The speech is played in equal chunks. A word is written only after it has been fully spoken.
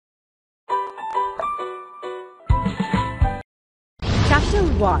Chapter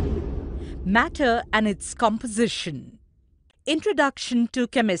 1. Matter and its Composition. Introduction to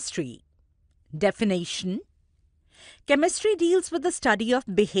Chemistry. Definition. Chemistry deals with the study of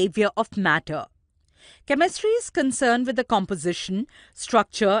behavior of matter. Chemistry is concerned with the composition,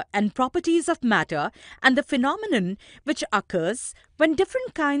 structure, and properties of matter and the phenomenon which occurs when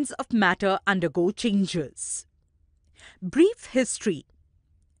different kinds of matter undergo changes. Brief history.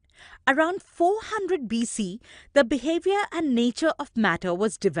 Around 400 BC, the behavior and nature of matter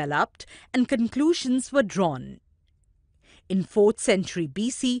was developed and conclusions were drawn. In 4th century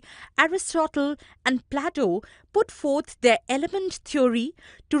BC, Aristotle and Plato put forth their element theory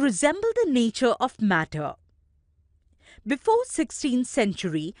to resemble the nature of matter. Before 16th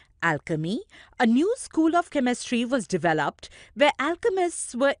century, alchemy, a new school of chemistry, was developed where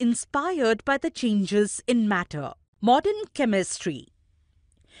alchemists were inspired by the changes in matter. Modern chemistry.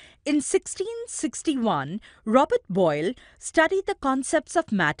 In 1661, Robert Boyle studied the concepts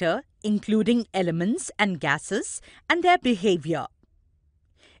of matter, including elements and gases, and their behavior.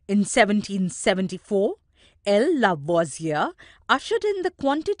 In 1774, L. Lavoisier ushered in the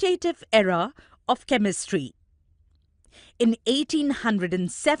quantitative era of chemistry. In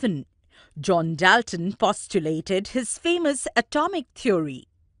 1807, John Dalton postulated his famous atomic theory.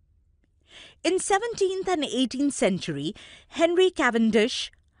 In 17th and 18th century, Henry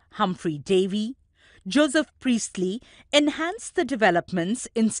Cavendish, Humphrey Davy, Joseph Priestley enhanced the developments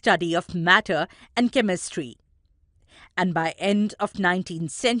in study of matter and chemistry. And by end of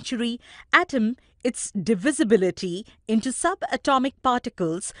 19th century, atom, its divisibility into subatomic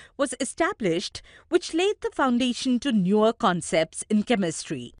particles was established, which laid the foundation to newer concepts in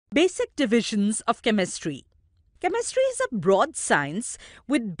chemistry. Basic divisions of chemistry. Chemistry is a broad science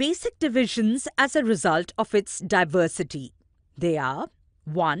with basic divisions as a result of its diversity. They are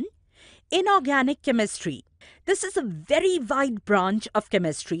 1. Inorganic chemistry. This is a very wide branch of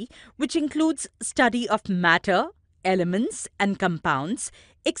chemistry which includes study of matter, elements and compounds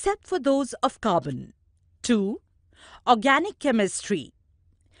except for those of carbon. 2. Organic chemistry.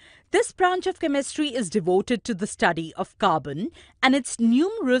 This branch of chemistry is devoted to the study of carbon and its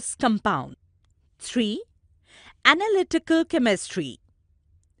numerous compounds. 3. Analytical chemistry.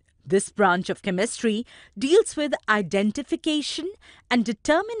 This branch of chemistry deals with identification and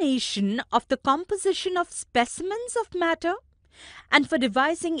determination of the composition of specimens of matter and for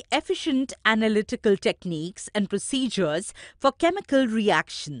devising efficient analytical techniques and procedures for chemical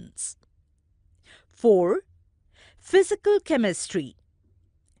reactions. 4. Physical chemistry.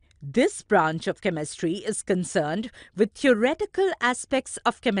 This branch of chemistry is concerned with theoretical aspects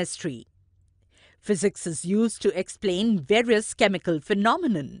of chemistry. Physics is used to explain various chemical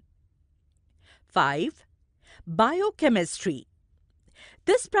phenomena. 5. Biochemistry.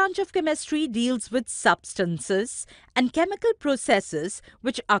 This branch of chemistry deals with substances and chemical processes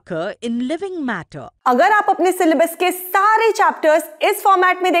which occur in living matter. अगर आप अपने syllabus के सारे chapters इस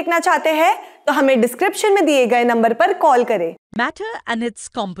format में देखना चाहते हैं तो हमें डिस्क्रिप्शन में दिए गए नंबर पर कॉल करें. Matter and its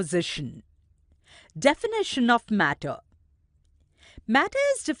composition. Definition of matter. Matter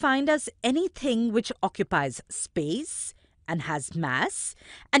is defined as anything which occupies space and has mass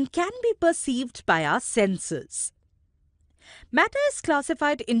and can be perceived by our senses. Matter is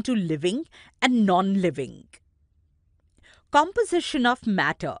classified into living and non-living. Composition of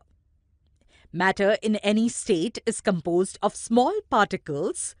matter. Matter in any state is composed of small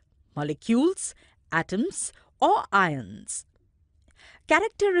particles, molecules, atoms or ions.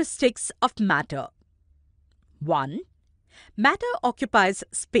 Characteristics of matter. 1. Matter occupies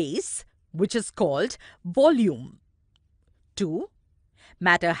space, which is called volume. 2.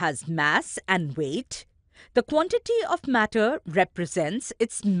 Matter has mass and weight. The quantity of matter represents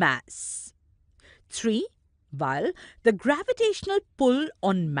its mass. 3. While the gravitational pull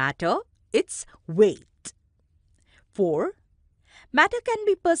on matter, its weight. 4. Matter can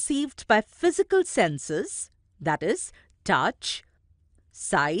be perceived by physical senses, that is, touch,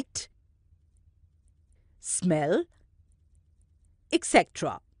 sight, smell,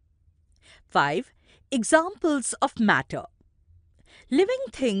 etc. 5. Examples of matter. Living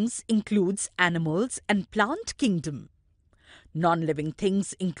things includes animals and plant kingdom. Non-living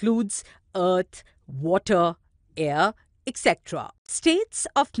things includes earth, water, air, etc. States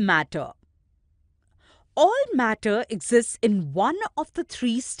of matter. All matter exists in one of the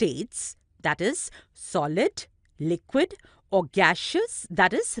three states, that is, solid, liquid, or gaseous,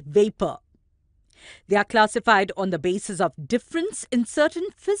 that is, vapor. They are classified on the basis of difference in certain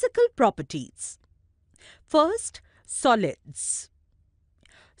physical properties. First, solids.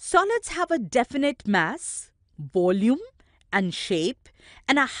 Solids have a definite mass, volume, and shape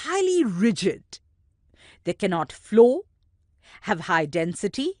and are highly rigid. They cannot flow, have high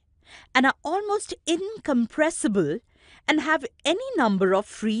density, and are almost incompressible and have any number of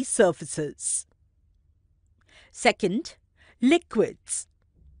free surfaces. Second, liquids.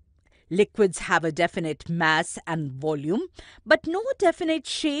 Liquids have a definite mass and volume, but no definite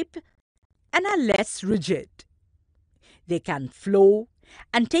shape and are less rigid. They can flow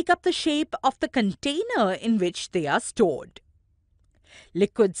and take up the shape of the container in which they are stored.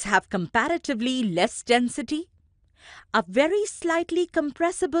 Liquids have comparatively less density, are very slightly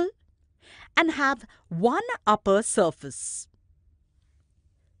compressible, and have one upper surface.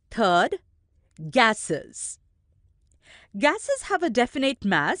 Third, gases. Gases have a definite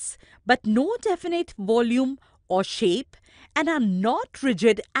mass but no definite volume or shape and are not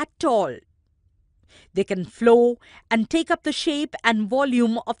rigid at all. They can flow and take up the shape and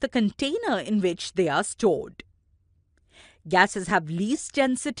volume of the container in which they are stored. Gases have least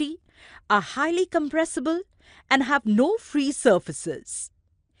density, are highly compressible, and have no free surfaces.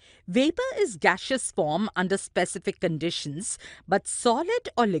 Vapor is gaseous form under specific conditions, but solid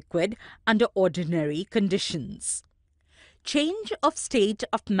or liquid under ordinary conditions. Change of state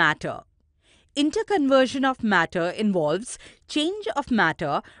of matter. Interconversion of matter involves change of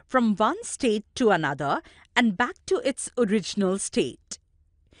matter from one state to another and back to its original state.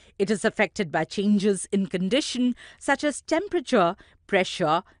 It is affected by changes in condition such as temperature,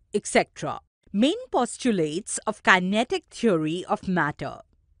 pressure, etc. Main postulates of kinetic theory of matter.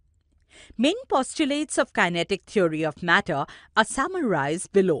 Main postulates of kinetic theory of matter are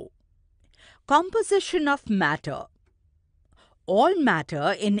summarized below. Composition of matter. All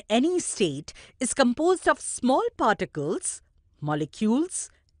matter in any state is composed of small particles, molecules,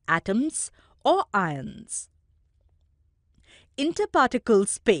 atoms, or ions. Interparticle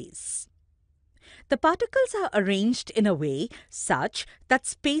space. The particles are arranged in a way such that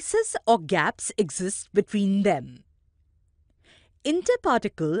spaces or gaps exist between them.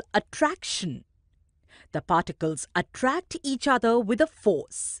 Interparticle attraction. The particles attract each other with a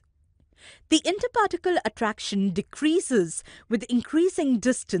force. The interparticle attraction decreases with increasing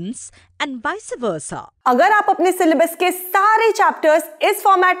distance and vice versa. अगर आप अपने syllabus के सारे chapters इस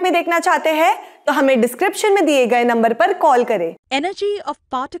format में देखना चाहते हैं तो हमें डिस्क्रिप्शन में दिए गए नंबर पर कॉल करें. Energy of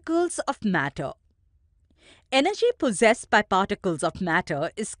particles of matter. Energy possessed by particles of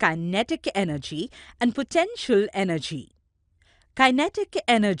matter is kinetic energy and potential energy. Kinetic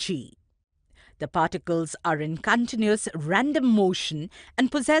energy. The particles are in continuous random motion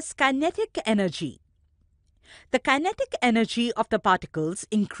and possess kinetic energy. The kinetic energy of the particles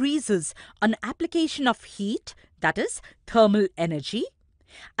increases on application of heat, that is, thermal energy,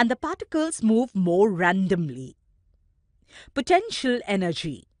 and the particles move more randomly. Potential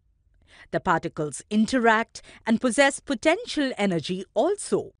energy. The particles interact and possess potential energy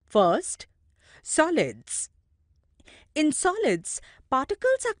also. First, solids. In solids,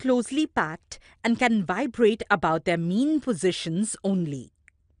 particles are closely packed and can vibrate about their mean positions only.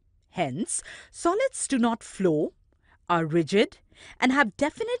 Hence, solids do not flow, are rigid, and have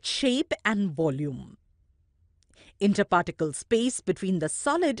definite shape and volume. Interparticle space between the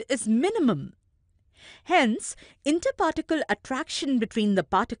solid is minimum. Hence, interparticle attraction between the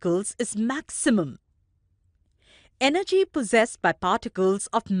particles is maximum. Energy possessed by particles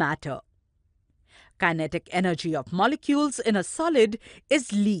of matter. Kinetic energy of molecules in a solid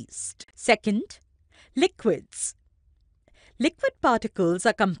is least. Second, liquids. Liquid particles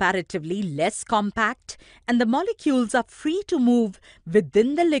are comparatively less compact and the molecules are free to move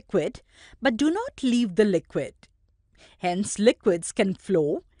within the liquid but do not leave the liquid. Hence, liquids can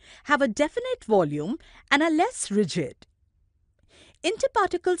flow, have a definite volume and are less rigid.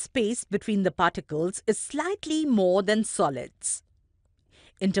 Interparticle space between the particles is slightly more than solids.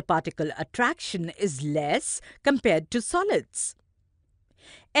 Interparticle attraction is less compared to solids.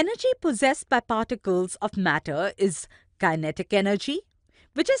 Energy possessed by particles of matter is kinetic energy,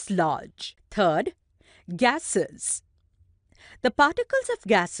 which is large. Third, gases. The particles of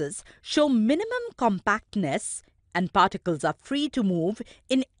gases show minimum compactness and particles are free to move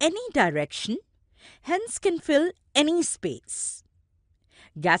in any direction, hence can fill any space.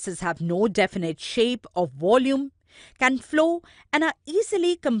 Gases have no definite shape or volume, can flow and are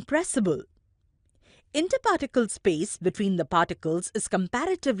easily compressible. Interparticle space between the particles is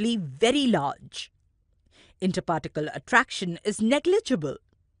comparatively very large. Interparticle attraction is negligible.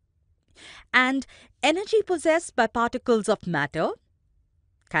 And energy possessed by particles of matter,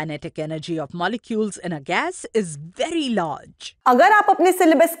 kinetic energy of molecules in a gas is very large. अगर आप अपने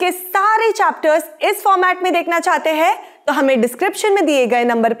syllabus के सारे chapters इस format में देखना चाहते हैं तो हमें डिस्क्रिप्शन में दिए गए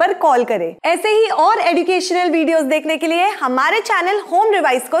नंबर पर कॉल करें. ऐसे ही और एजुकेशनल वीडियोस देखने के लिए हमारे चैनल होम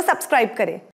रिवाइज को सब्सक्राइब करें.